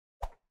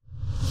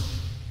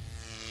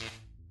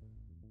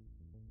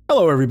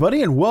Hello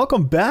everybody and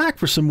welcome back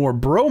for some more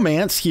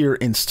bromance here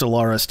in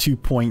Stellaris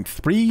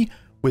 2.3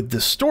 with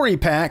the story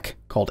pack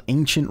called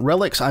Ancient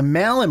Relics. I'm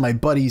Mal and my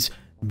buddies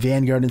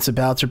Vanguard and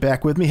Sabouts are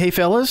back with me. Hey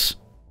fellas.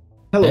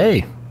 Hello.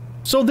 Hey.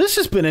 So this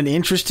has been an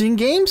interesting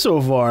game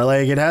so far.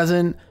 Like it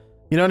hasn't,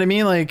 you know what I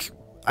mean? Like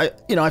I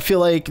feel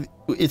like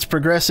it's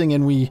progressing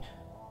and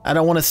I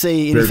don't want to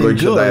say anything We're going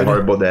good. to die a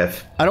horrible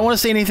death. I don't want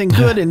to say anything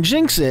good and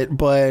jinx it,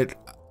 but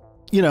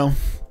you know,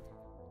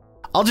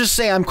 I'll just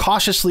say I'm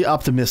cautiously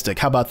optimistic.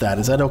 How about that?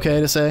 Is that okay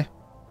to say?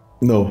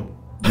 No.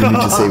 You need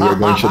to say we're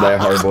going to die a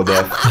horrible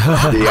death.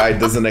 The AI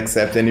doesn't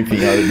accept anything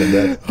other than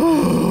that.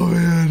 Oh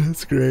man,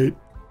 that's great.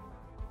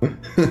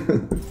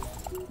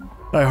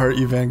 I heart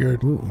you,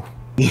 Vanguard. Ooh.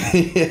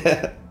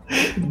 Yeah.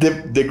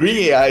 The green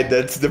AI,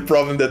 that's the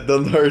problem that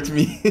don't hurt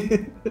me.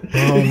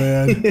 Oh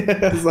man.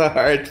 It's a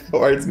heart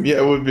towards me,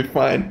 I would be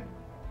fine.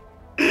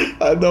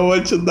 I don't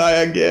want to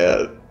die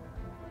again.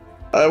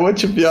 I want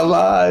to be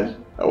alive.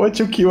 I want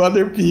to kill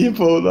other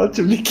people, not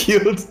to be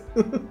killed.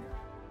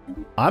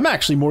 I'm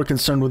actually more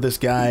concerned with this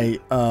guy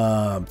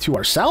to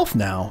our south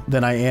now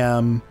than I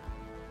am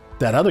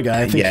that other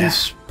guy. I think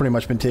he's pretty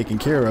much been taken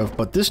care of,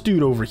 but this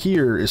dude over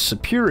here is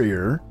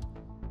superior.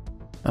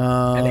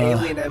 An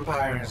alien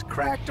empire has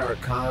cracked our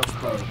comms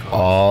protocol.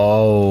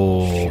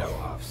 Oh.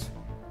 Show-offs.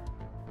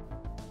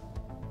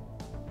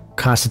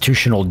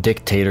 Constitutional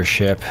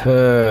dictatorship.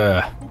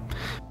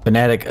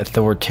 Fanatic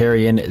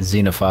authoritarian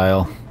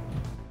xenophile.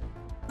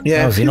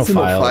 Yeah, Oh, if he's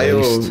xenophile, at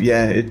least.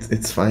 yeah,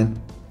 it's fine.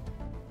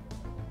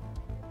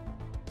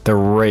 They're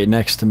right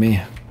next to me.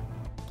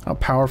 How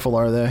powerful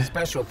are they?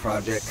 Special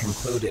project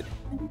concluded.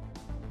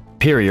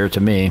 Superior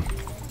to me.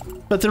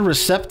 But they're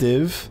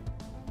receptive.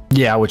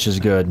 Yeah, which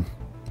is good.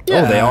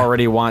 Yeah. Oh, they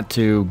already want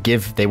to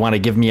give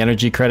me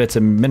energy credits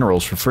and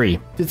minerals for free.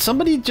 Did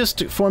somebody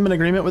just form an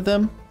agreement with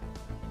them?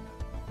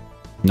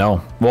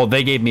 No. Well,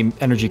 they gave me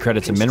energy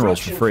credits and minerals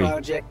for free.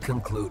 Project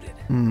concluded.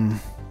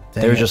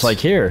 They were just like,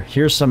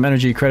 here's some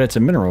energy credits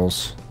and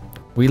minerals.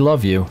 We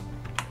love you.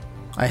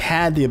 I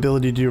had the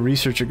ability to do a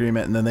research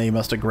agreement, and then they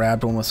must have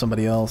grabbed one with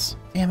somebody else.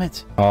 Damn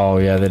it. Oh,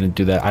 yeah, they didn't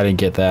do that. I didn't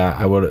get that.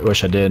 I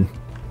wish I did.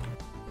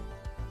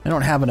 I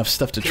don't have enough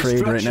stuff to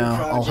trade right now.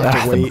 I'll Construction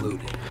have to wait.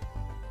 concluded.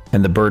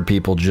 And the bird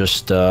people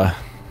just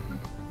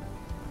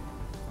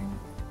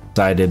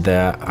decided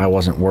that I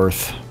wasn't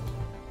worth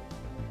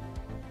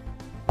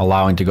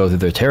allowing to go through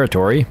their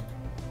territory.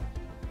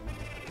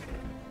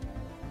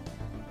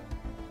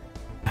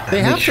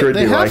 They have sure to,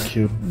 they like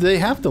you. They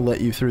have to let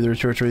you through their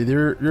territory.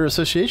 They're your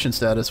association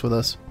status with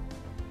us.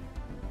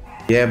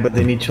 Yeah, but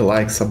they need to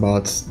like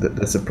Sabouts.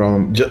 That's the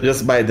problem.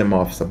 Just buy them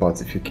off, Sabouts,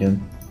 if you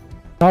can.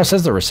 Oh, it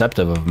says they're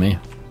receptive of me.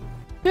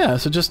 Yeah,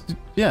 so just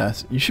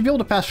you should be able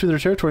to pass through their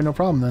territory, no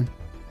problem then.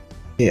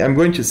 Yeah, I'm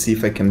going to see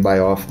if I can buy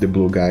off the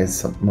blue guys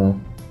somehow.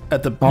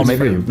 At the Oh,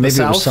 maybe it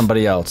south? was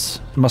somebody else.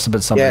 It must have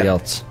been somebody Yeah.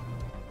 else.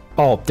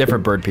 Oh,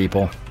 different bird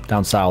people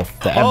down south.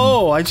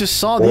 Oh, I just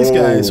saw these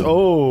guys.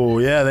 Oh,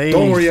 yeah, they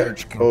Don't worry.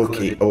 Research concluded.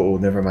 Okay. Oh,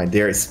 never mind.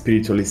 Their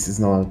spiritualist is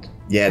not.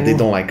 Yeah, they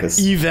don't like us.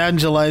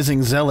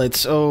 evangelizing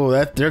zealots.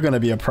 Oh, they're gonna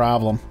be a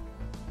problem.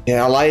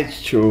 Yeah, allied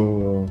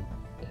to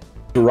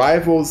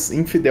rivals,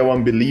 infidel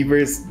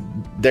unbelievers.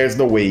 There's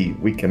no way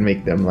we can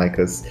make them like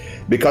us,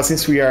 because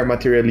since we are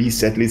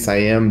materialists, at least I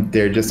am.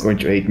 They're just going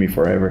to hate me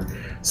forever.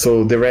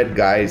 So the red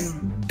guys,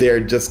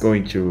 they're just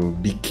going to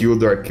be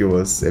killed or kill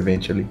us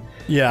eventually.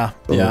 Yeah,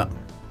 So yeah.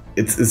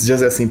 It's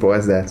just as simple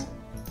as that.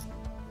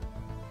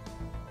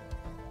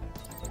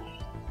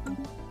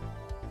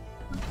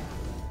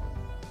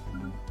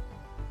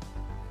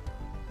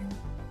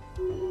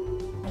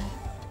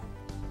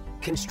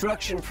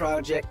 Construction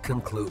project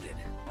concluded.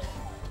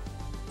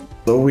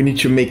 So we need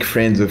to make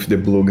friends with the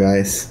blue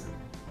guys.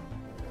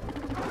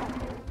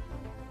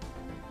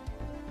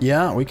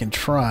 Yeah, we can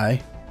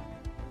try.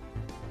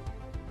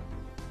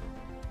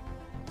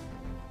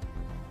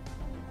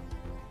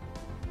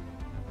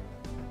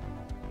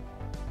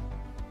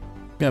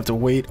 Gonna have to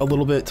wait a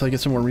little bit till I get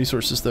some more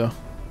resources though,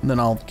 and then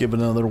I'll give it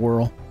another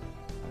whirl.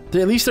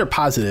 At least they're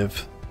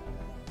positive.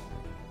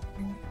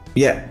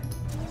 Yeah.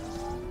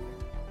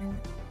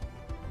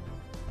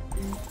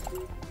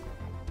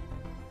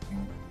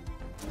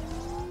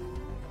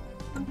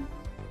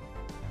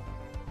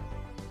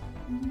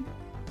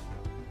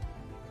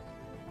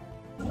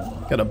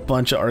 Got a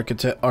bunch of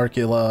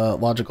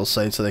archaeological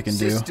sites that they can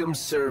do. System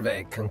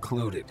survey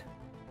concluded.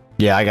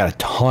 Yeah, I got a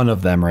ton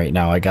of them right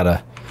now. I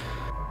gotta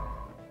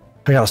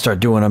start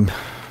doing them.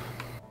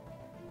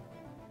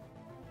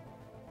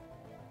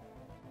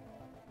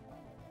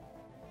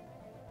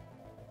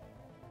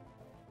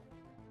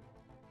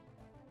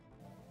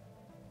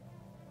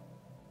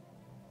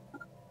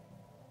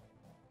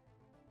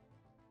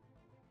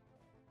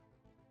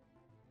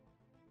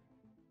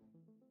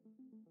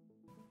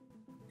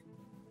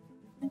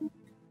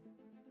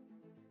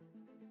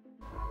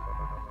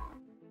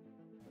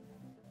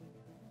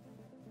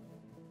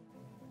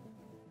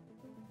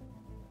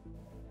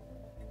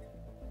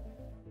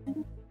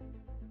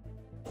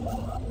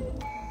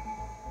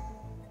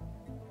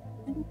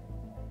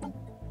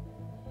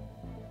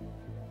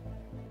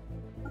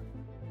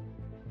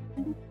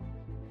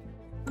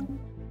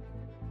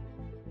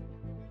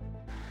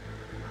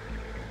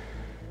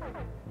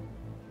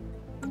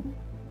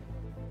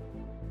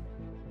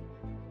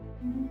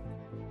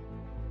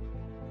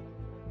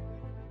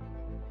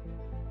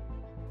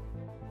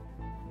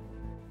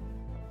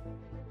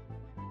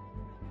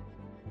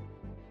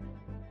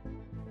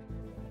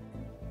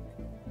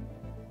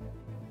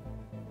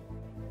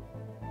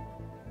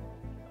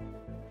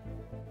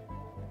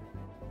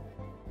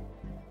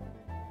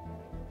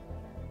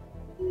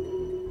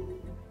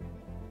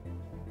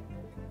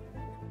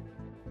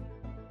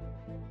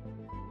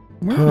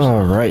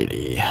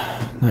 Alrighty.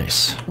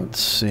 Nice. Let's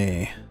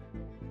see.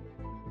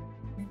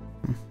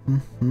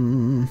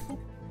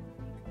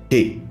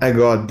 Okay, I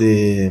got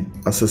the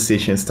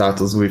association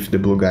status with the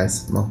blue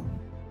guys. No.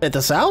 At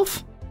the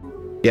south?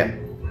 Yeah.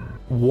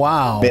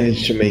 Wow.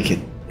 Managed to make it.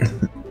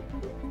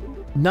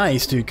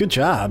 Nice, dude. Good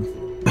job.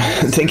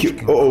 Thank you.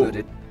 Oh,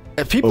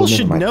 People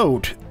should mind.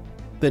 note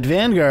that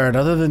Vanguard,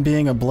 other than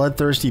being a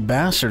bloodthirsty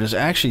bastard, is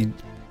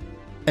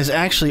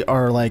actually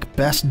our like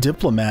best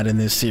diplomat in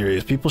this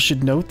series. People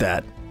should note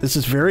that. This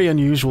is very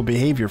unusual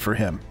behavior for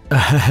him.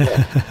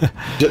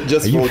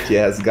 Just vote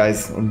yes,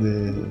 guys, on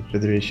the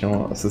Federation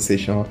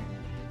Association,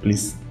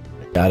 please.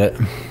 Got it.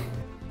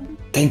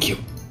 Thank you.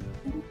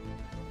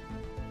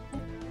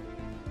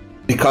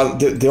 Because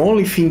the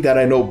only thing that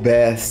I know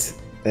best,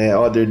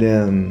 other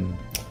than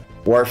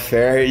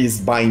warfare,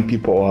 is buying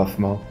people off,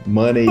 man.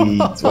 Money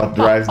is what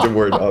drives the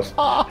world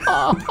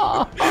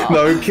off.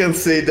 No, you can't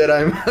say that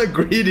I'm a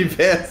greedy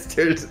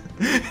bastard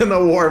and a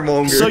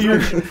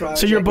warmonger.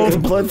 So you're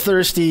both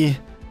bloodthirsty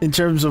in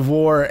terms of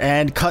war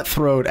and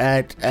cutthroat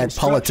at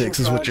politics,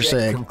 is what you're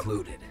saying.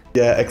 Concluded.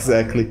 Yeah,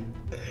 exactly.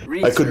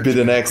 I could be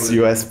the next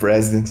US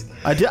president.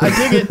 I dig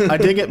it. I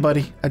dig it,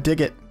 buddy. I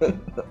dig it.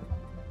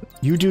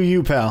 You do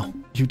you, pal.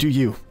 You do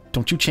you.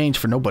 Don't you change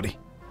for nobody.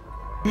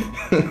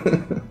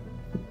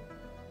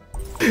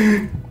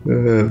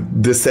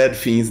 The sad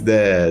thing is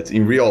that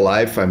in real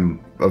life I'm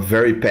a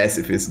very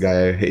pacifist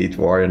guy. I hate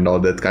war and all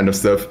that kind of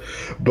stuff,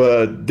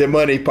 but the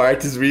money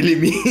part is really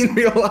me in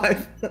real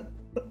life.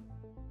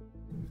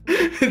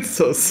 It's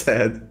so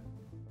sad.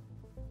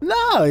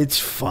 No, it's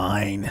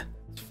fine.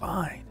 It's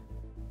fine.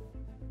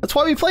 That's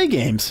why we play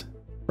games,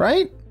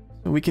 right?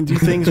 So we can do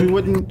things we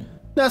wouldn't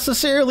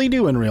necessarily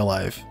do in real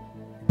life.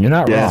 You're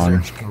not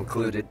wrong. Search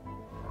concluded.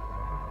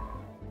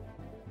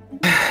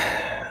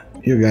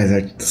 You guys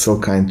are so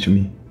kind to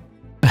me.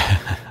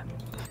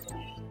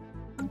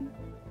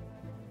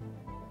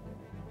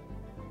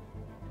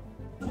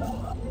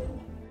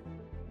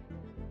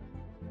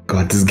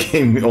 God, this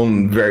game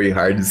on very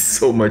hard is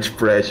so much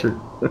pressure.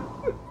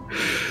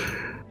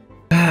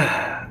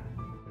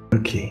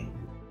 Okay.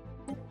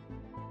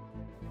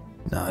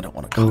 No, I don't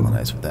want to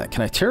colonize with that.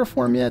 Can I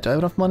terraform yet? Do I have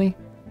enough money?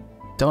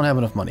 Don't have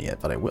enough money yet,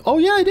 but I will. Oh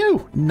yeah, I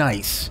do.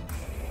 Nice.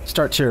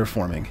 Start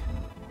terraforming.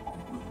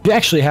 You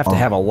actually have to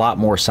have a lot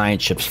more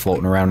science ships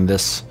floating around in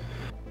this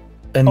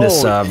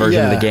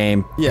version of the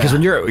game. Yeah. Because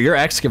when you're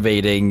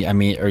excavating, I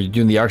mean, or you're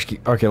doing the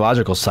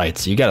archaeological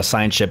sites, you got a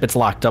science ship. It's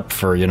locked up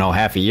for, you know,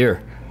 half a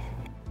year.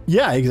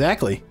 Yeah,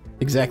 exactly.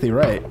 Exactly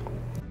right.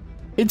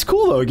 It's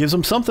cool though. It gives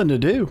them something to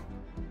do.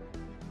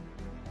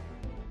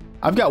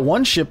 I've got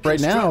one ship right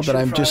now that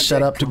I'm just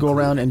set up to go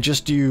around and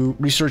just do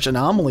research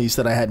anomalies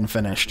that I hadn't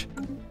finished.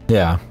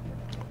 Yeah.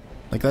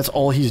 Like that's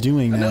all he's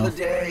doing now. Another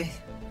day,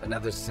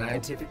 another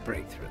scientific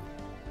breakthrough.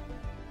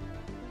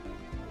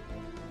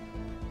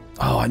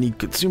 Oh, I need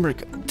consumer.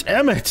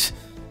 Damn it!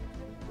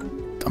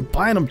 I'm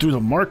buying them through the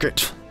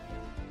market.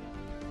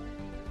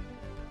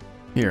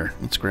 Here,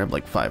 let's grab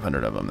like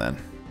 500 of them then.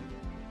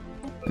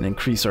 And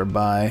increase our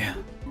buy.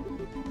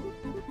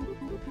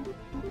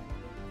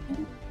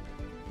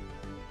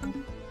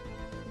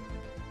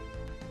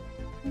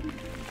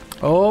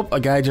 Oh, a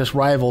guy just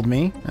rivaled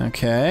me.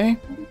 Okay.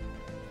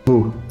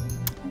 Who?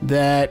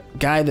 That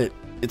guy that...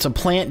 It's a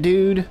plant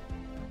dude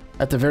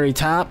at the very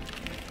top.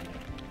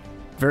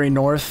 Very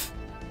north.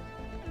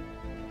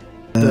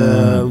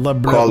 The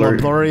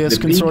Laborious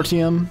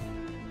Consortium.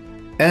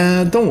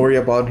 Don't worry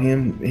about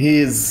him.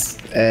 He's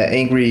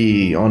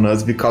angry on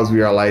us because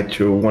we are allied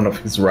to one of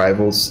his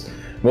rivals.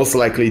 Most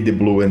likely the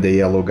blue and the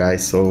yellow guy,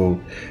 so...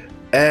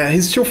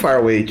 he's too far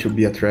away to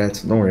be a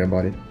threat. Don't worry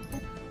about it.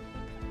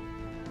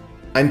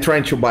 I'm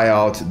trying to buy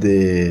out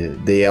the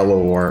yellow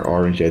or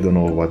orange, I don't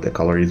know what the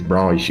color is,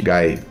 brownish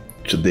guy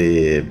to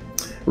the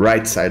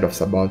right side of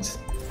Sabouts.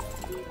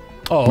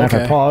 Oh, Can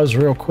okay. I pause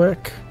real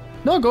quick?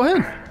 No, go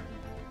ahead.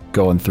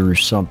 Going through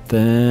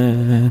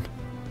something.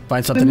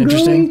 Find something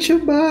interesting.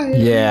 To buy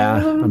Yeah,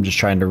 I'm just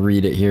trying to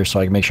read it here so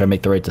I can make sure I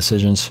make the right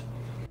decisions.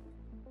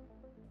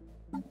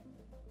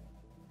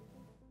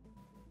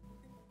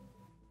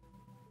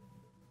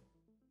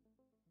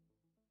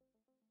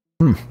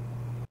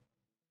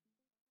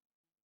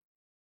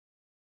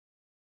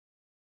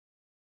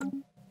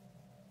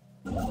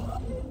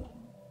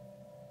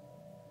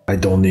 I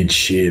don't need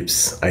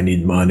ships, I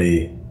need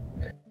money.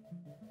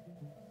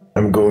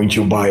 I'm going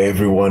to buy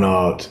everyone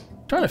out.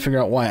 Trying to figure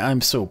out why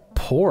I'm so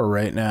poor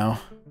right now.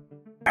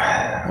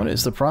 What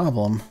is the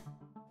problem?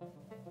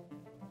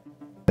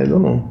 I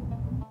don't know.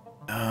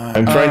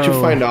 I'm trying to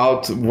find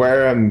out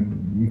where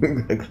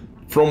I'm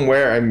from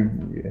where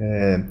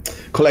I'm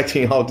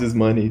collecting all this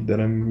money that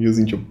I'm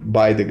using to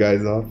buy the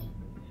guys off.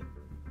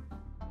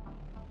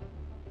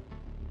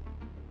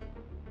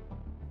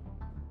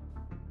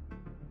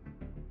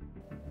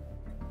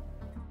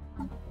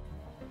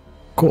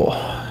 Cool.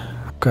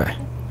 Okay.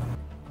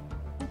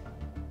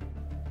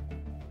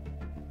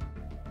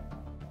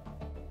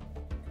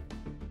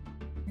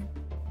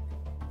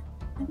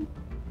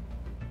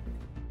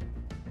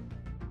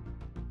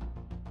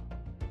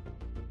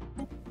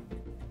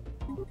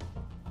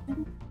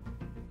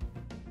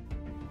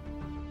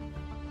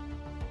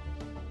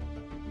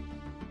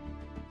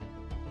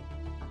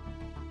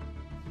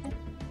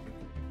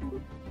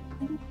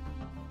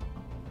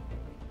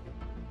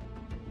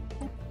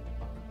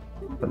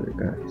 Other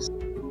guys.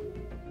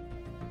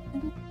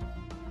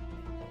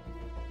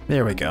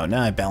 There we go.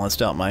 Now I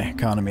balanced out my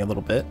economy a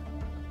little bit.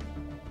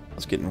 I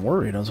was getting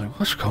worried. I was like,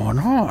 what's going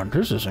on?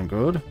 This isn't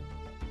good.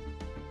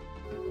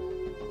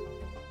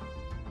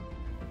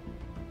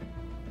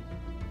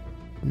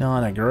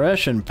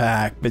 Non-aggression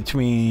pact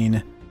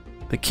between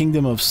the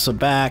Kingdom of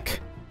Sabouts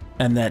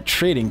and that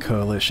trading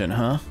coalition,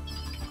 huh?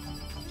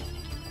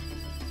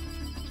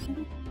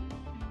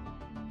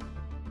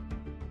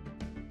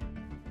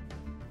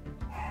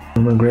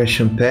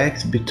 Non-aggression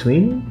pact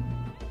between?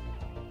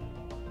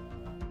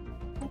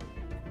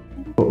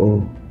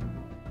 Uh-oh.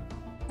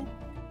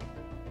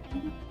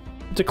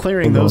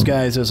 Declaring those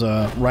guys as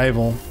a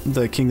rival,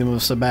 the Kingdom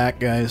of Sabouts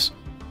guys.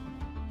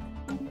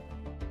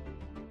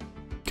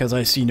 Because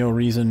I see no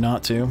reason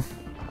not to.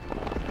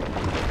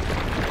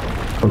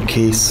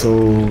 Okay, so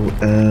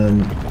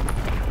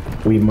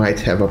we might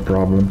have a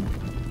problem.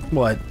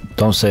 What?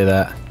 Don't say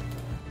that.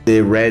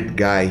 The red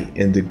guy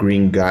and the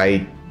green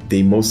guy,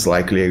 they most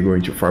likely are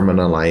going to form an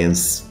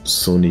alliance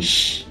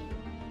soonish.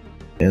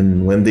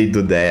 And when they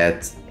do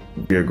that,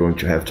 we are going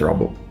to have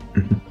trouble.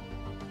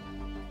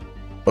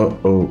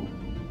 Uh-oh.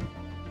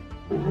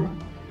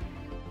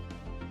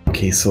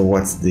 Okay, so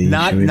what's the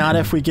issue? Not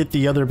if we get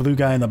the other blue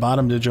guy in the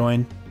bottom to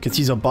join, because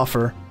he's a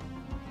buffer.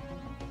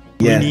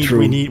 Yeah, true.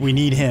 We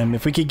need him.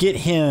 If we could get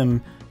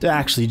him to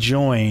actually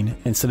join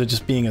instead of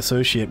just being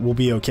associate, we'll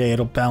be okay.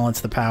 It'll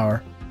balance the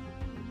power.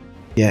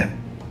 Yeah.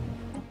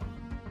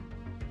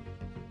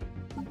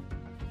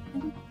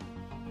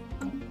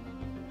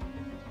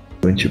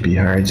 Going to be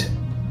hard.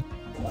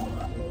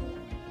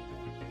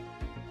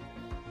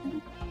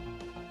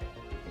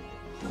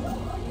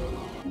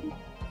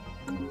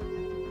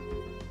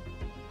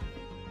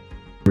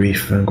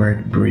 Brief,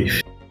 Vanguard,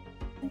 brief.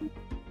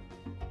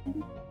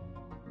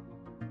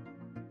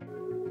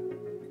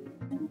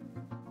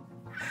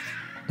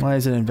 Why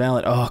is it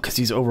invalid? Oh, because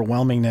he's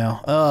overwhelming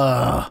now.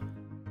 Ugh.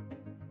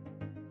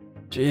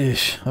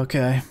 Jeez,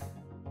 okay.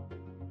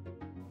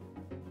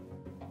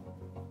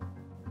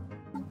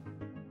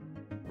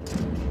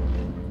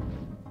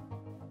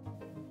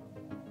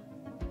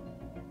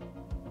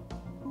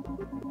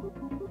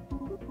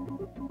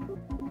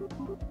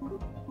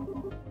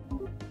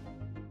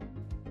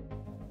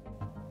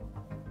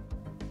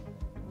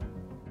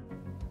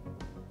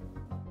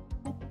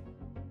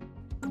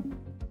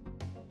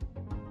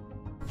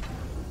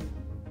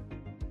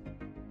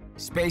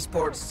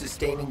 Spaceports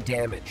sustaining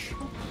damage.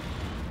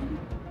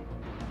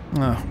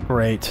 Oh,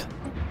 great.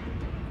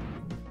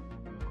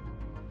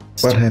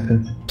 What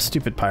happened?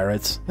 Stupid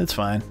pirates. It's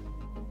fine.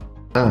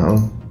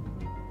 Oh.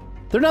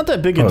 They're not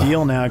that big a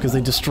deal now because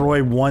they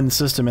destroy one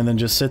system and then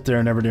just sit there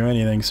and never do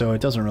anything, so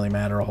it doesn't really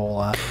matter a whole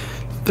lot.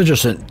 They're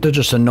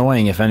just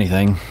annoying, if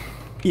anything.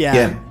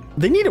 Yeah.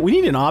 We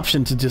need an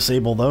option to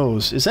disable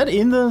those. Is that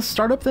in the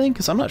startup thing?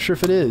 Because I'm not sure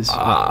if it is.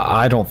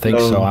 I don't think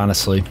so,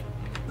 honestly.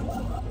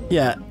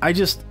 Yeah,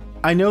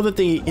 I know that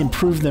they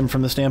improved them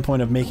from the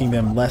standpoint of making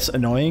them less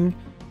annoying,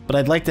 but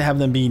I'd like to have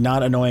them be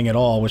not annoying at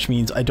all, which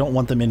means I don't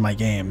want them in my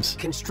games.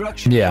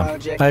 Construction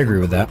I agree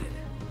with that.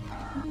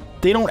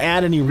 They don't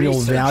add any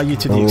real value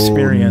to the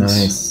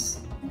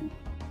experience.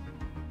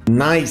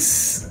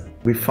 Nice. Nice.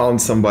 We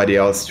found somebody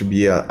else to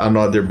be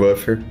another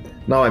buffer.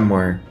 Now I'm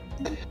more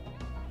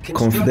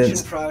confident.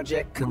 Construction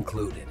project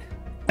concluded.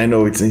 I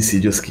know it's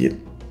Insidious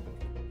Kid.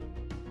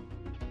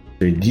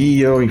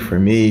 Radio,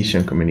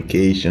 information,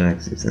 communication,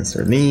 access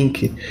sensor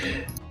link.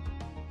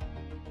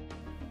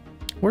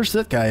 Where's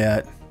that guy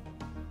at?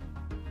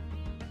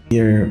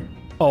 Here.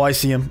 Oh, I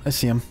see him. I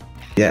see him.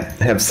 Yeah,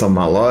 have some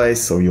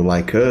alloys, so you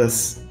like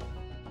us.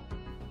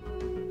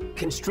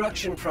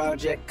 Construction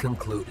project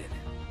concluded.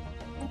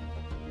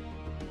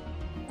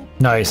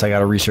 Nice, I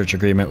got a research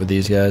agreement with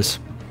these guys.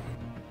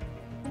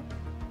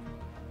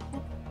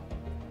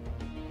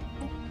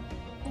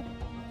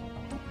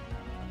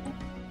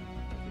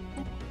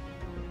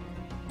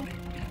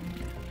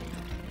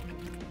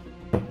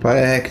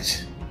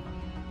 Pact.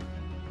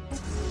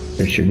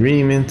 Search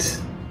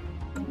agreement.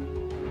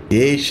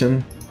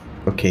 Creation.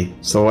 Okay,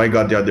 so I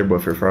got the other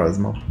buffer for us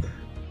now.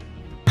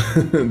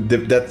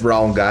 That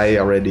brown guy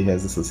already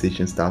has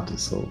association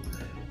status, so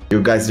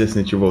you guys just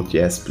need to vote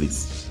yes,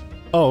 please.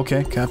 Oh,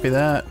 okay. Copy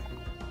that.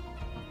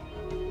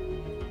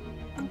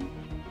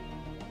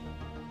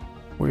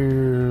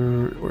 Where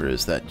Where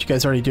is that? Did you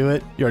guys already do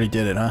it? You already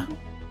did it, huh?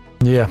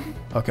 Yeah.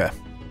 Okay.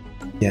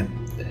 Yeah.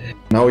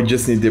 Now we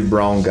just need the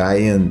brown guy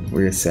and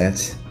we're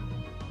set.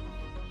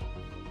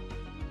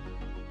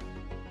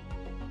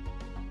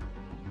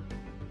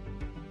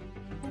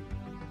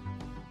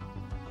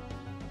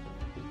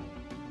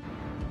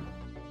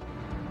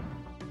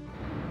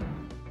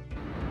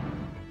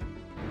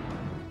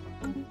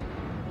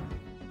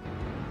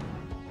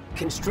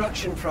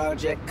 Construction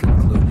project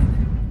concluded.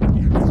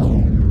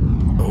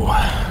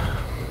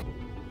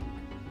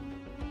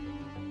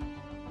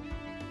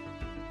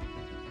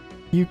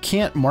 You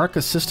can't mark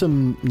a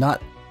system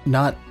not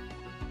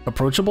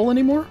approachable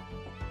anymore?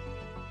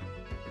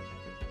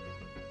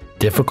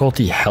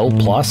 Difficulty Hell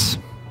Plus?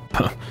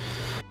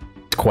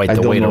 It's quite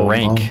the way to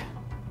rank.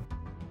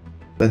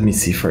 Let me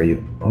see for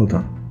you. Hold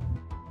on.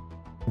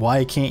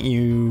 Why can't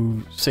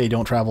you say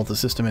don't travel the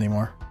system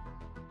anymore?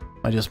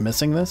 Am I just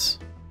missing this?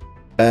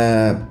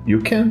 You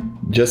can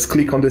just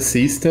click on the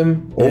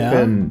system,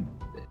 open.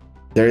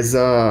 There's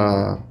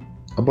a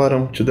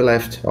button to the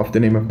left of the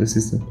name of the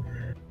system.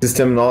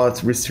 System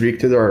not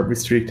restricted or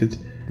restricted.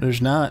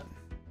 There's not.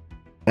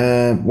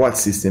 What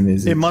system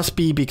is it? It must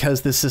be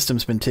because this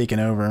system's been taken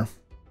over.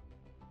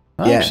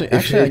 Oh, yeah,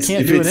 actually I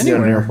can't do it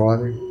anywhere.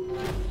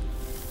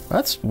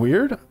 That's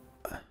weird.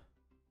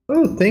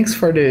 Oh, thanks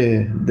for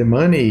the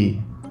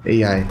money,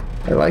 AI.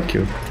 I like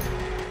you.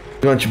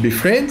 You want to be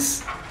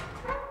friends?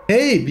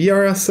 Hey, be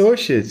our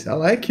associate. I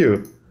like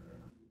you.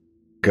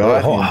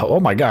 God. Oh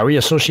my God, are we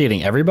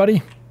associating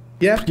everybody?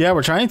 Yeah. Yeah,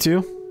 we're trying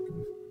to.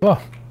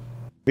 Oh.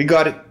 We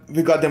got it.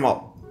 We got them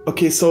all.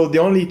 Okay, so the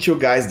only three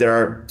guys that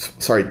are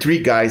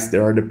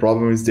the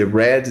problem is the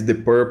red, the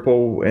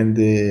purple, and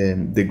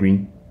the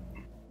green.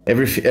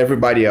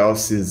 Everybody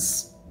else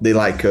is, they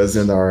like us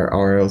and are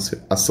our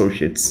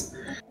associates.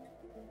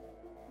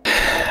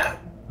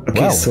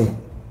 Okay, so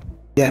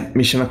yeah,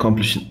 mission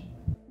accomplished.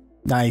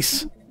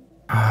 Nice.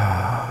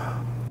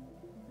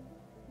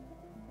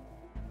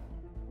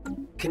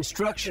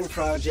 Construction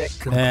project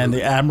concluded. And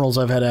the admirals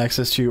I've had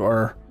access to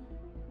are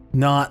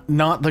not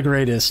the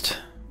greatest.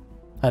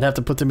 I'd have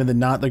to put them in the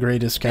not the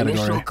greatest category.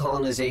 Initial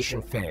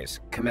colonization phase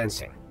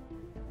commencing.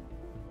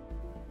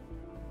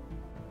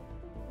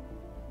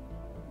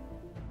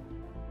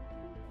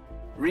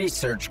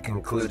 Research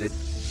concluded.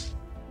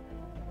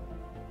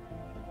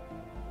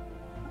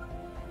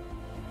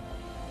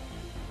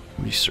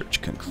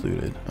 Research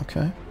concluded.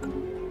 Okay.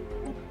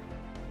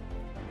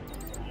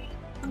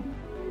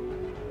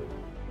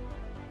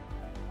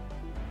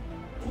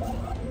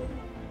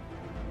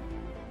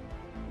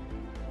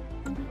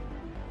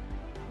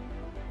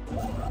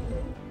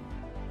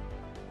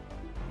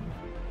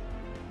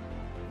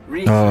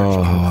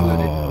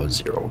 Oh,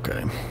 0,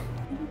 okay.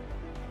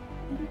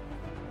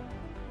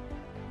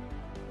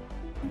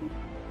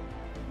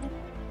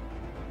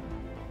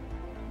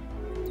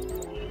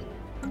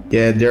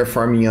 Yeah, they're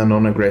farming a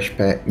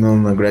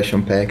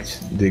non-aggression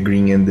pact, the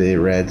green and the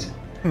red.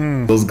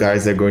 Those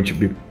guys are going to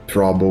be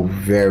trouble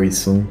very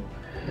soon.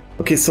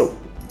 Okay, so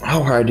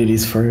how hard it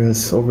is for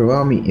us?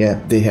 Overwhelming? Yeah,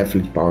 they have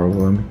fleet power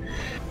overwhelming.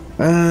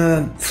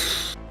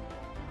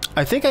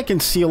 I think I can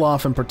seal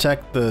off and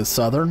protect the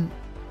southern.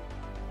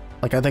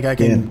 Like, I think I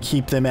can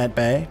keep them at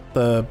bay,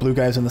 the blue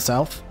guys in the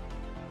south.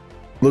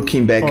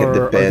 Looking back at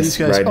the past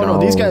right now... Oh,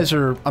 no, these guys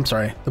are... I'm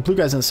sorry. The blue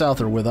guys in the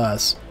south are with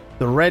us.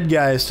 The red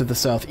guys to the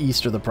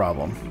southeast are the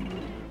problem.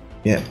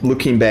 Yeah,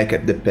 looking back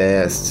at the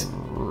past,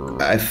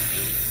 I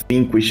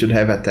think we should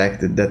have attacked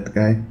that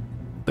guy.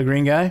 The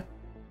green guy?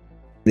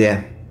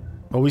 Yeah.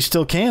 Well, we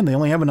still can. They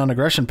only have a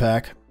non-aggression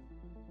pack.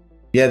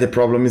 Yeah, the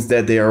problem is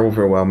that they are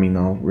overwhelming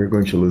now. We're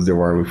going to lose the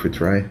war if we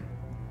try.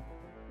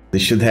 They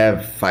should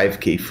have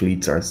 5k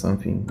fleets or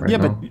something right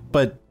now.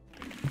 but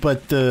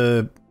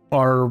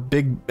our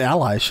big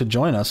allies should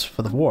join us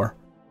for the war.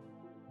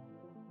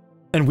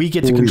 And we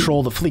get to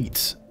control the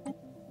fleets.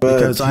 But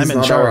because I'm in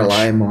not charge. Our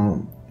ally,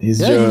 Mom. He's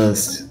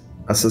just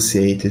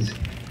associated.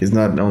 He's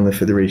not on the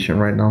Federation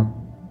right now.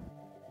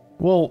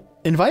 Well,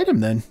 invite him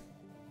then.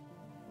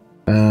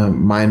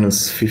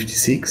 Minus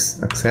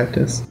 56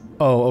 acceptance.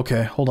 Oh,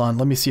 okay. Hold on.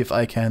 Let me see if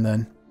I can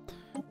then.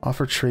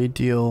 Offer trade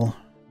deal.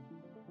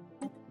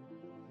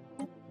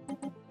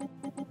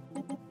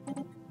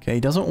 Okay, he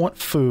doesn't want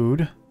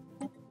food.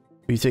 Will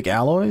you take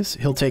alloys?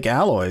 He'll take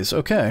alloys.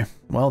 Okay.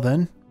 Well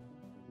then.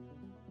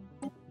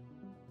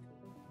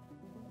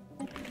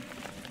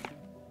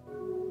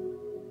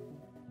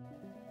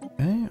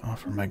 Okay,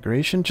 offer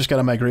migration. Just got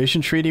a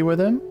migration treaty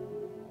with him.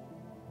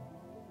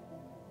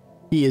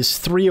 He is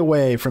 3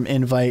 away from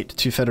invite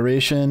to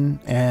Federation,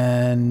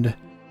 and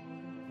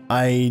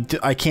I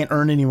can't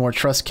earn any more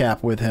trust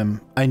cap with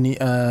him. I need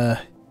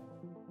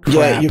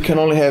Yeah, you can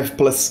only have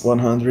plus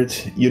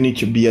 100. You need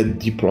to be a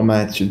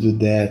diplomat to do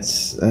that.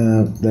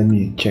 Let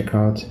me check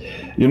out.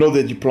 You know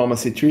the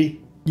diplomacy tree?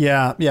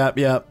 Yeah.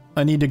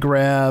 I need to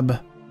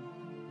grab...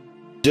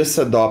 Just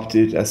adopt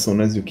it as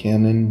soon as you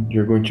can and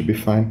you're going to be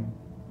fine.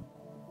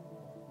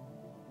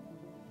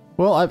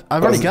 Well, I've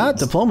already got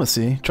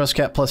diplomacy. Trust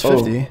cap plus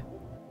 50.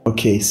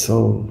 Okay,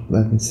 so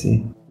let me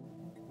see.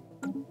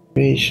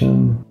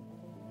 Creation.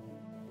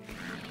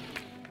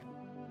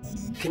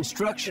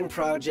 Construction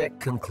project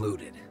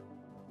concluded.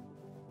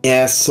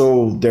 Yeah,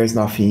 so there's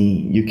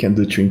nothing you can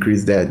do to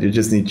increase that. You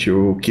just need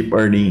to keep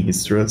earning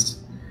his trust.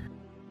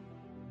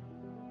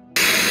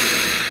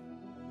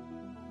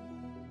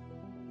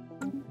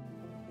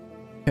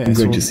 Okay, I'm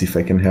going to see if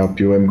I can help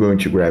you. I'm going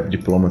to grab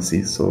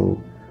diplomacy so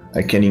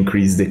I can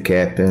increase the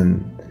cap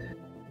and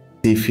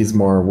see if he's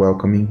more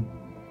welcoming.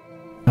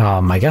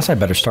 I guess I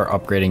better start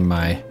upgrading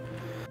my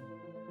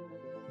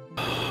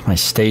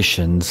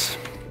stations,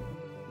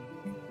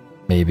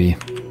 maybe,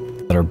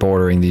 that are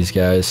bordering these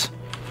guys.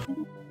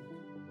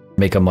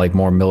 Make them like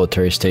more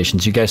military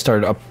stations. You guys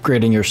started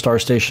upgrading your star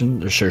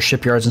station, your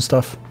shipyards and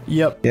stuff?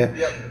 Yep.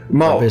 Yeah.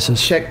 Mal,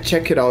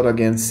 check it out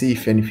again. See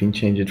if anything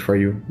changed for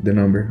you, the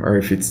number, or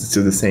if it's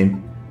still the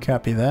same.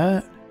 Copy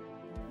that.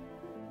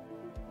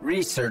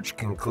 Research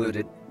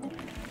concluded.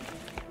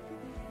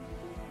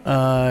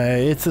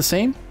 It's the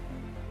same?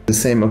 The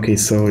same, okay,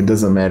 so it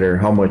doesn't matter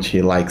how much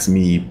he likes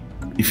me.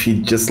 If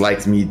he just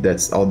likes me,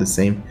 that's all the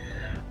same.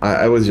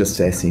 I was just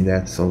testing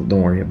that, so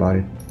don't worry about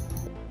it.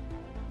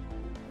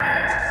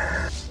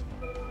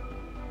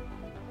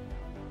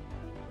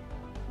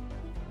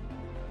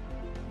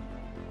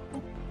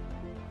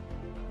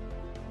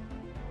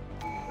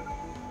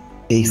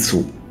 Okay,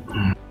 so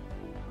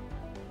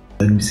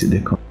let me see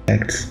the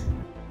contacts.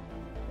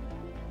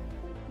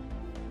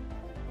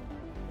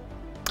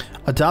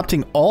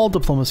 Adopting all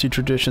diplomacy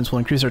traditions will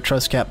increase our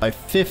trust cap by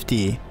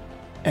 50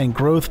 and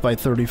growth by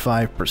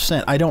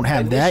 35%. I don't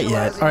have that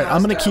yet. All right,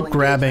 I'm gonna keep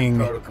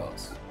grabbing.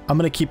 I'm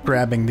gonna keep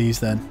grabbing these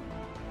then.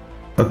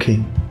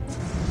 Okay.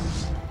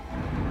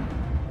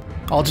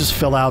 I'll just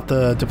fill out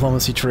the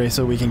diplomacy tray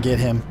so we can get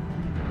him.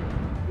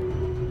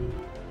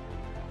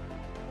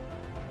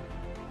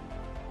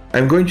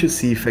 I'm going to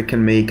see if I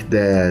can make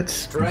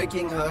that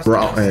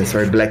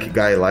black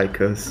guy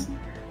like us.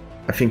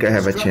 I think I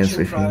have a chance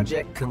with him.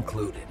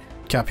 Concluded.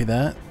 Copy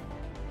that.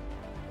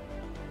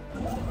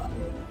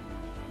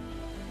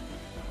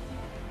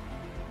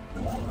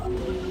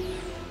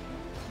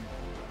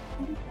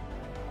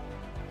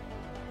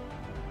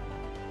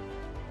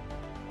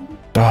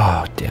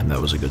 Oh, damn,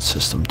 that was a good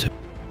system too.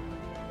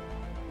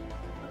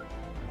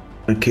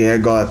 Okay, I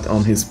got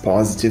on his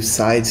positive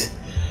side.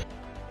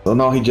 So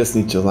now he just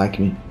needs to like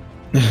me.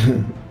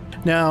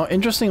 Now,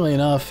 interestingly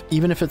enough,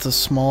 even if it's a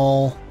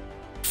small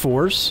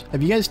force,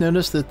 have you guys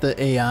noticed that the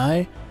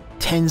AI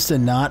tends to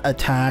not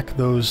attack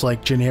those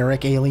like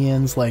generic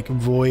aliens like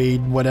Void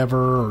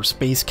whatever or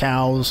Space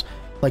Cows?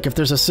 Like if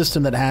there's a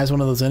system that has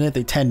one of those in it,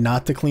 they tend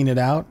not to clean it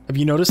out. Have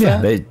you noticed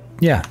that? They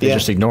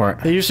just ignore it.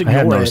 They just ignore it. I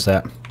have noticed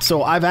that.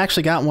 So I've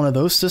actually got one of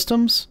those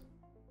systems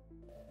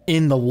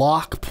in the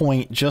lock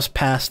point just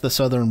past the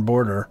southern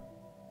border.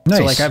 Nice.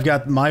 So like I've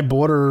got my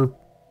border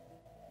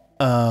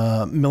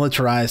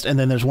militarized, and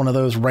then there's one of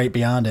those right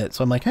beyond it.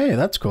 So I'm like, hey,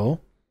 that's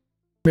cool.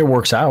 It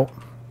works out.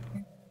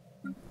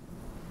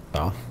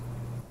 Oh.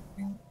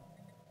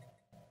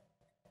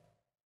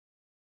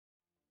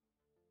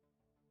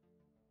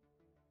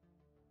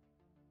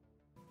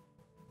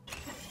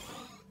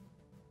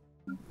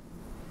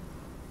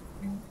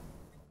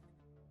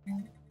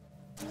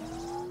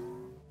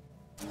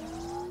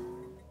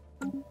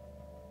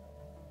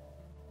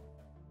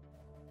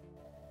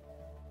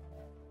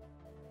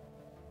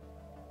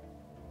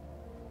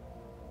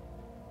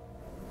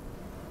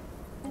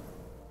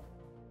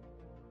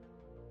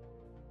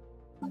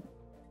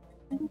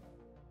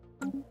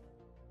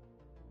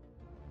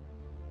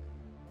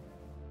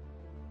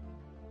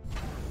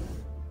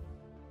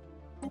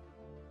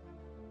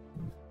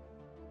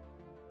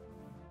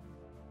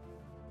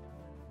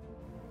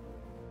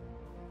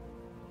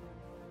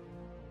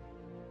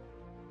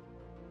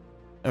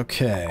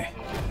 Okay.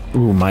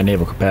 Ooh, my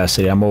naval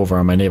capacity. I'm over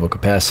on my naval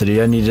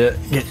capacity. I need to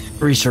get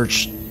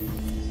research.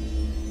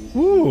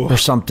 Ooh. Or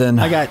something.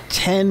 I got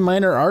 10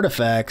 minor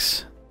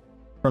artifacts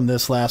from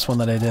this last one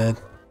that I did.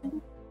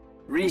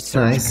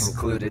 Research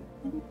concluded.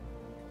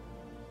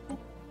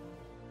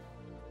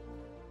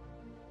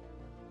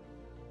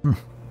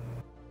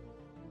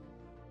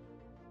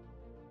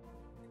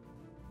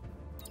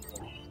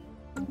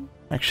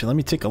 Actually, let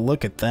me take a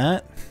look at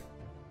that.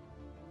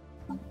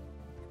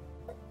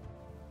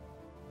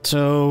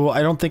 So,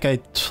 I don't think I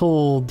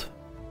told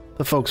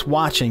the folks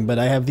watching, but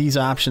I have these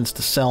options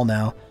to sell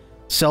now.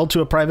 Sell to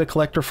a private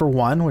collector for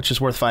 1, which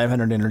is worth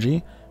 500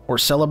 energy, or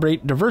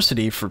Celebrate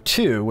Diversity for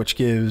 2, which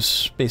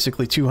gives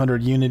basically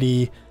 200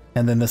 unity,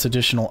 and then this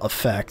additional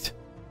effect.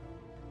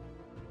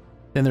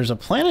 Then there's a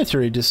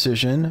planetary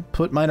decision,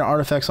 put minor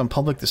artifacts on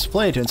public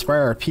display to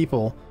inspire our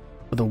people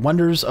with the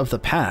wonders of the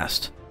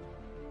past.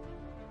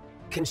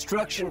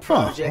 Construction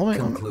project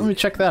concluded. Let me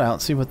check that out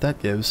and see what that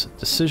gives.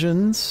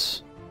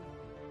 Decisions.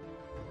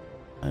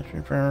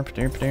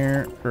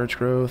 Purge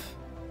growth.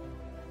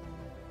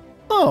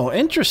 Oh,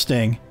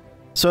 interesting.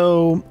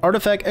 So,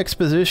 Artifact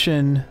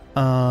Exhibition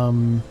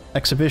for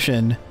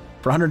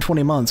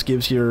 120 months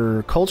gives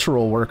your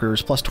cultural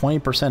workers plus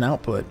 20%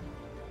 output.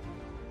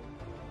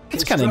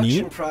 It's kind of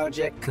neat. Construction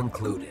project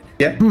concluded.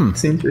 Yeah,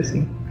 it's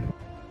interesting.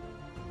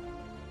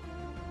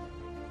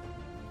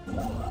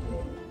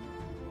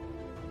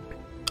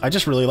 I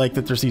just really like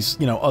that there's these,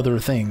 you know, other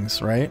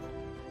things, right?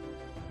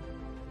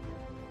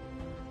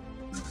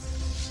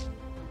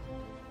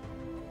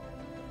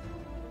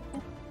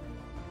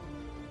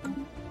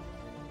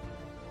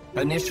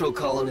 Initial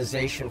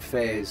colonization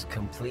phase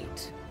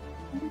complete.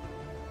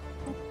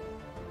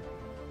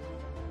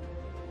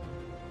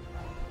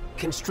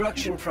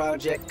 Construction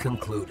project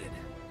concluded.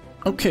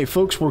 Okay,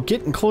 folks, we're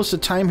getting close to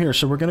time here,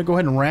 so we're going to go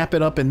ahead and wrap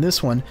it up in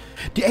this one.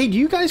 Hey, do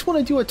you guys want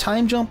to do a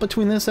time jump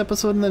between this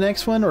episode and the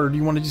next one, or do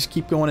you want to just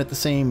keep going at the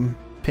same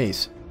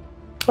pace?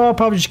 I'll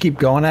probably just keep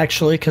going,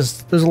 actually,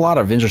 because there's a lot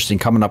of interesting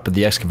coming up with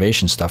the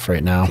excavation stuff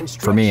right now.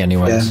 For me,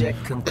 anyways. Yeah.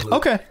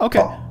 Okay, okay.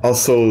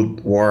 Also,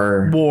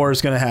 war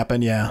is going to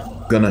happen, yeah.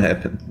 Gonna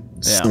happen.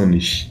 Yeah.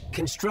 Soonish.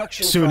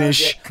 Construction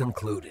Soonish. project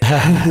concluded.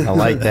 I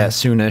like that,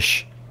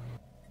 soonish.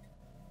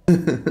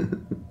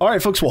 All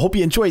right, folks, well, hope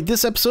you enjoyed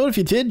this episode. If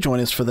you did, join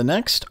us for the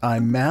next.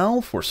 I'm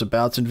Mal for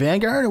Sabouts and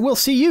Vanguard, and we'll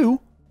see you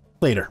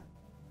later.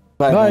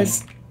 Bye. Bye.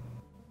 Guys.